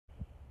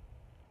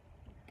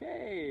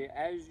Okay,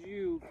 as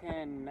you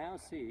can now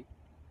see,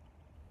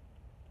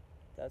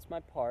 that's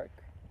my park,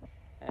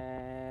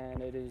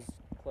 and it is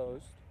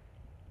closed.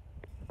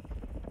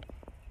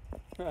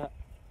 There's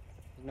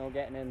no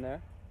getting in there.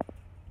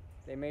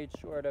 They made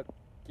sure to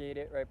gate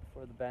it right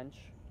before the bench.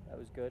 That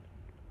was good.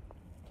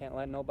 Can't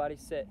let nobody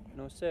sit.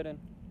 No sitting.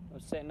 No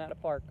sitting at a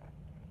park.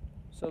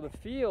 So the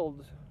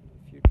field,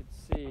 if you could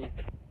see,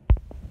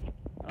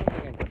 I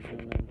don't think I can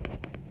zoom in.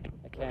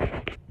 I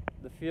can't.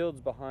 The field's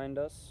behind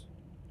us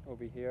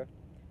over here.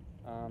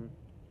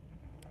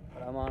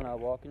 But I'm on a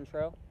walking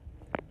trail.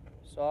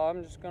 So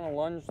I'm just gonna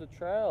lunge the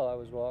trail I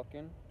was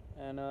walking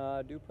and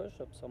do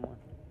push-ups somewhere.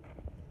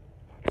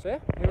 So yeah,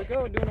 here we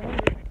go, doing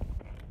 100.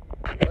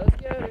 Let's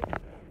get it.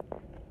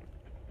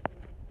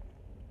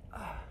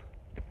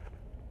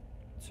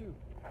 2,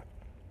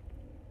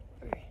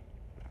 3,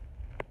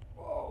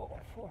 whoa,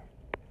 4.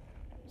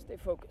 Stay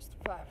focused.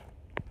 5,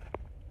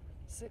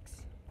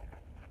 6,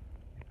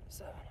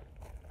 7,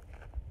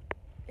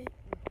 8.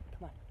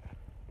 Come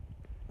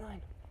on.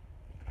 9.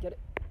 Get it.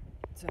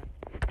 10.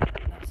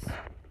 Nice.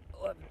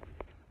 11.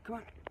 Come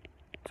on.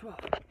 12.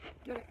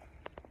 Get it.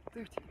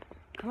 13.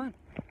 Come on.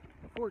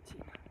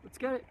 14. Let's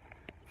get it.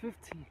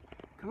 15.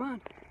 Come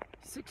on.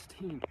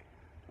 16.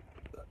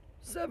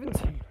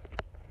 17.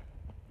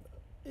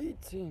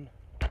 18.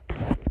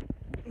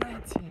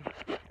 19.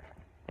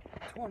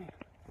 20.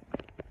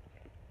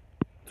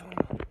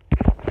 21.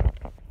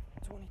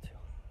 22.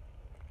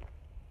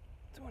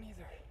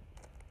 23.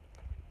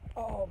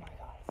 Oh my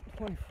God.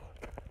 24.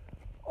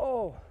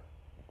 Oh,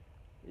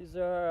 these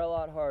are a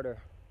lot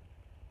harder.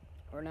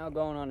 We're now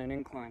going on an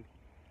incline.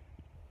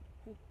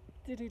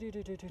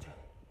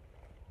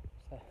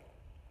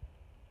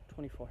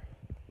 24,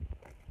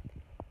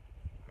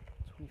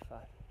 25,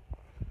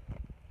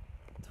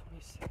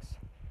 26,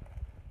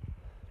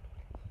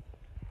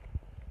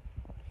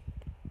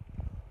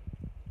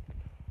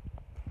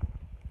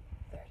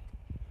 30,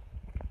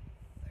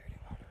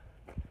 31,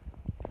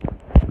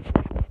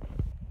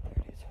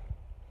 32,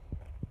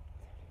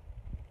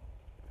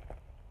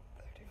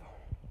 34.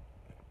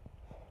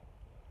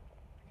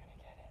 We're gonna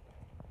get it.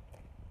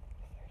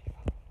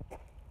 35,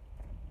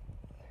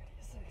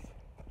 36.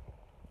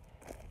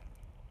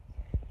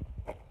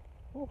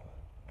 Ooh,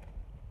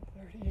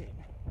 38,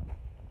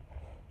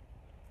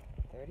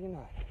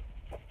 39,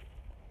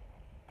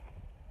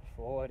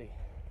 40.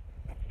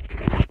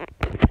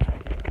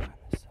 On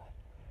this side.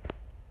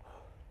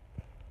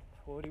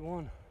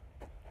 41,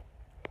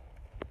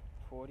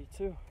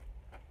 42,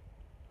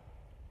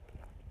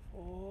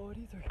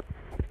 43,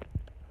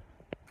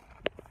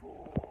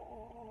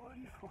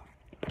 44,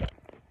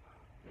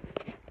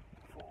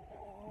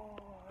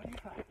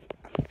 45.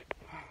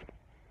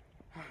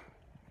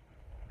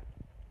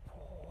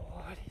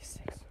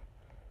 46,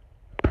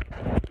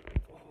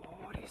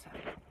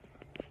 47,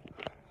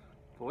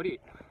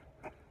 48,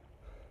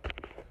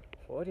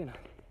 49.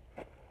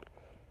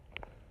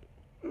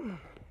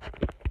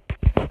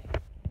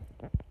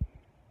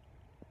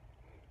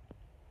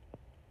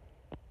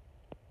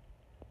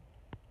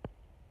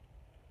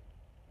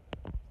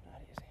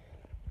 Not easy.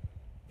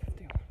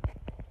 51,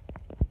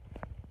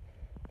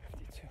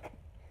 52.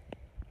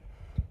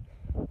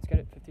 Let's get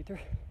it. 53.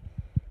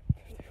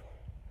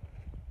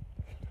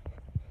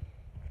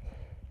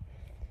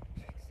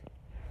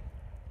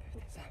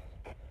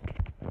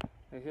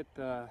 I hit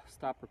the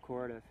stop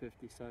record at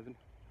 57.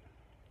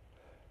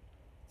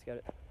 Let's get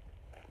it.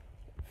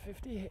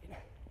 58,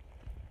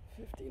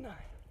 59,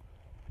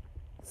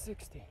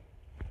 60,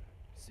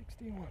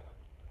 61,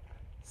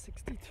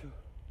 62,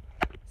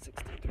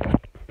 63,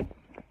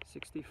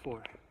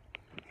 64,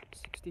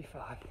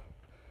 65,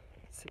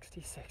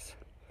 66,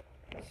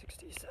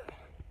 67,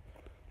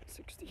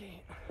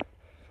 68,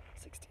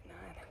 69,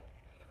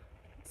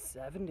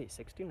 70,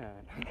 69,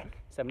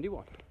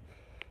 71,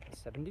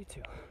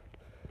 72,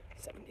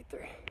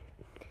 73,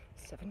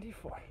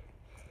 74,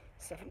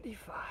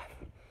 75,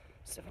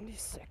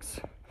 76,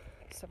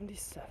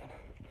 77,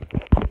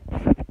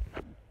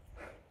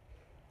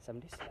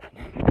 77,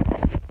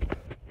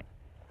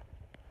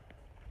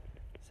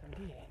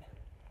 78,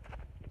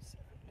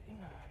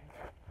 79,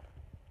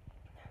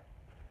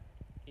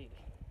 80,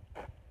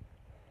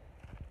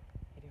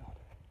 81,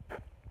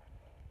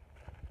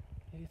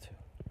 82,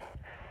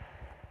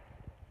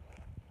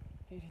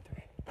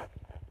 83,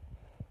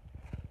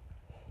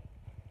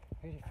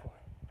 84,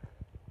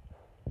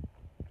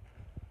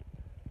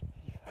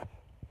 85,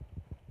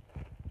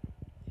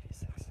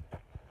 86,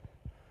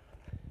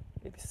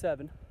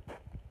 87,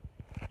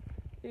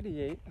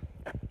 88,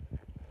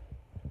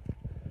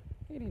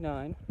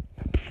 89,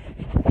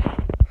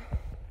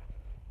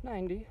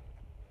 90.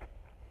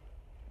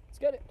 Let's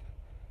get it.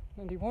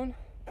 91,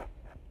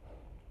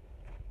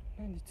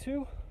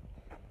 92,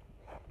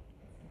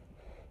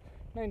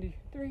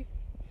 93,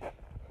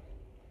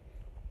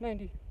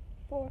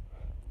 94,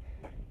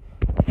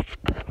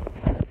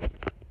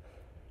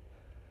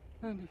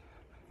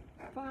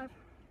 95,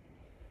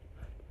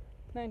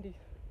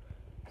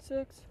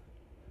 96,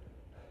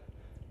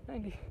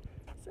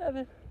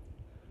 97,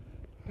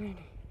 98,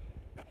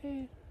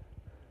 8,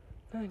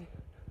 9,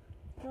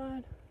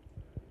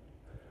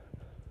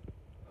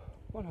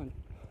 100.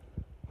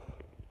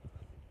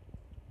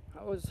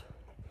 That was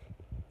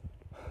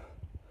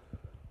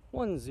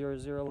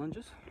 100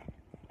 lunges.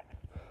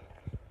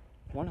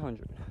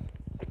 100.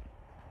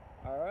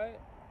 Alright,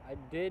 I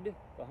did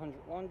the 100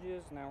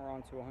 lunges, now we're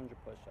on to 100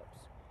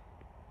 push-ups.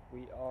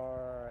 We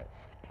are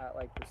at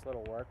like this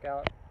little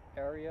workout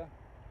area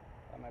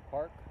at my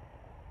park.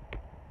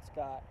 It's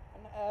got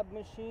an ab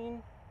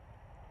machine,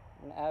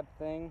 an ab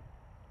thing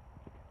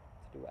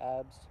to do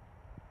abs.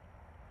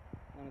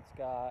 And it's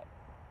got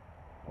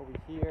over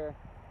here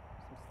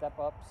some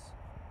step-ups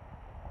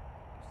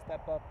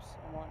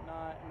and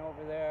whatnot, and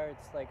over there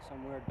it's like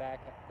some weird back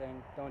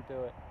thing. Don't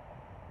do it.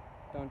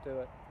 Don't do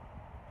it.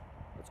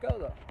 Let's go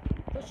though.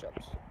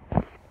 Push-ups.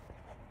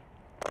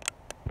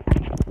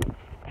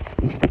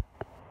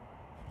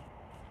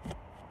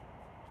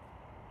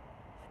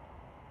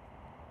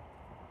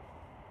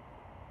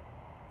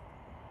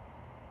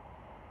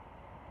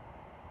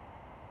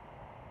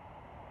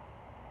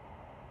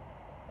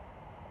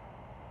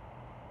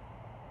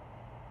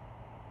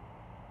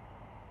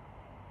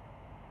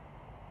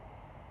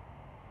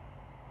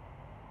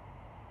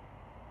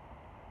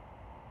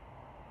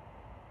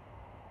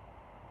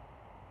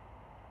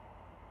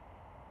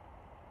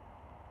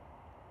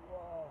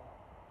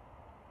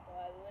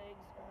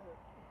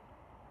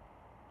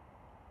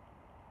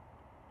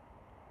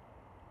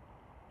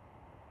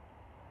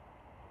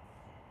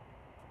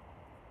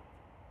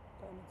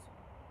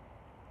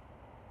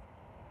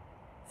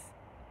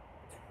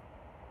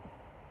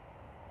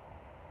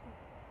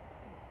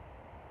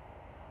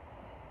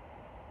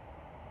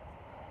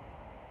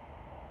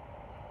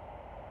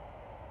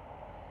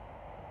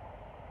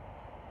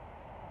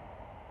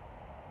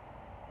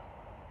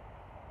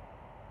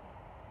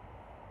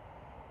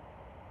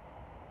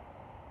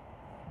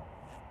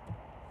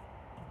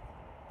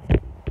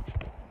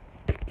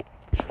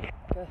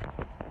 Okay,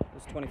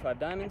 there's 25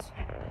 diamonds.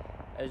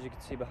 As you can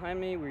see behind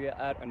me, we're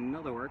at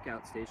another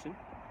workout station.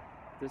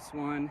 This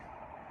one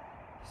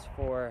is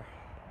for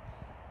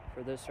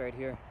this right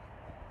here.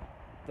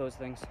 Those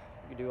things.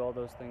 You do all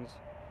those things.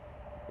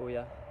 Oh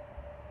yeah.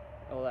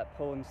 All that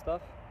pulling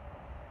stuff.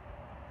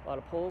 A lot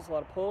of pulls, a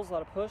lot of pulls, a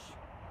lot of push.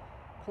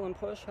 Pull and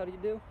push. How do you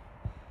do?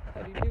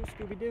 How do you do,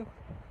 Scooby-Doo?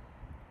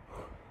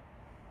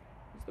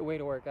 It's the way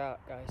to work out,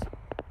 guys.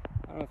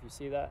 I don't know if you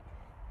see that.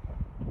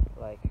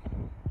 Like,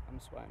 I'm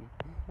sweating.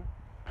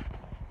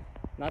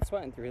 Not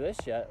sweating through this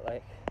yet,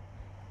 like,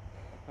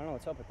 I don't know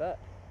what's up with that.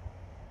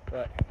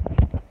 But,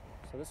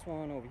 so this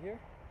one over here,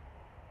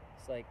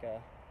 it's like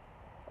that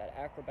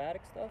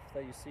acrobatic stuff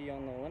that you see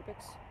on the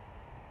Olympics.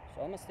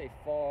 So I'm gonna stay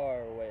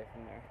far away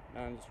from there.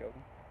 No, I'm just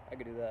joking. I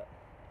could do that.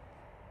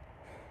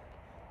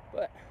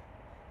 But,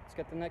 let's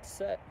get the next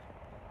set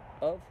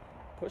of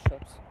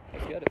push-ups.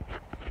 Let's get it.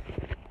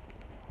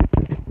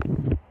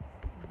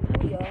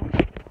 Oh yeah.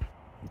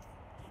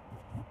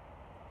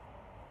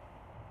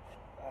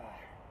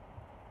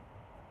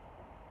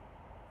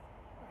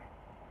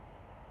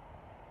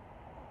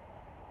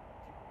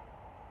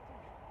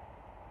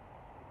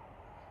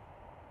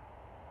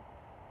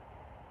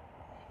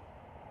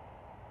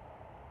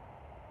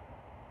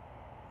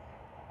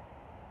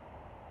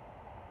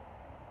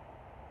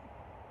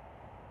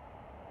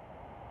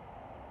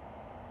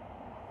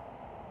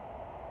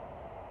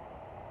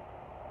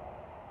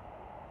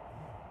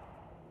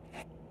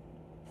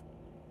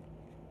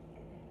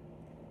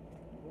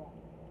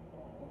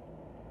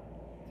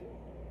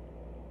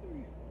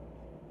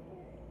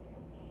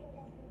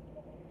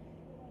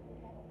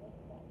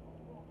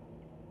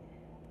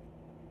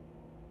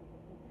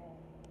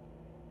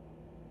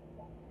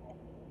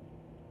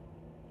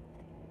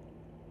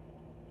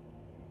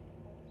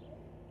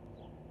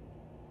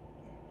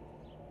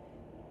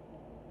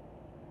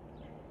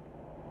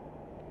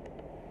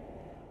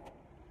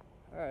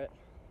 Alright,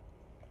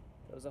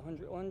 that was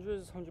 100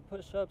 lunges, 100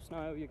 push-ups.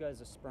 Now I owe you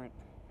guys a sprint.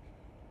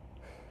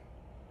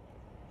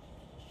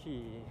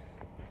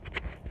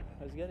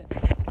 Let's get it.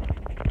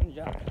 Good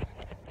job.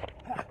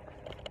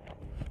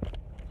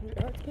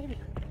 100 yards, baby.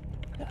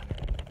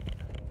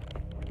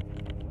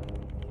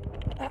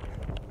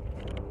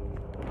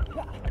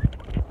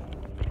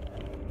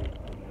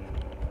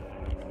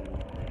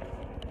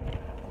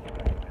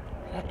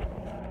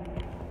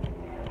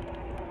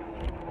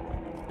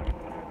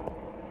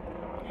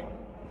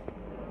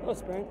 Little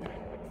sprint.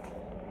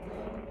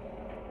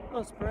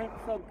 Little sprint,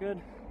 felt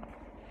good.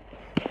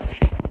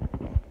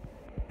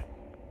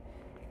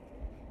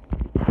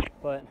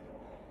 But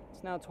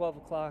it's now 12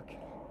 o'clock.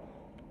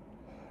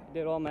 I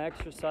did all my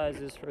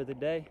exercises for the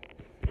day.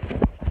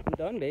 I'm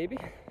done, baby.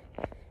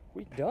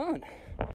 We done.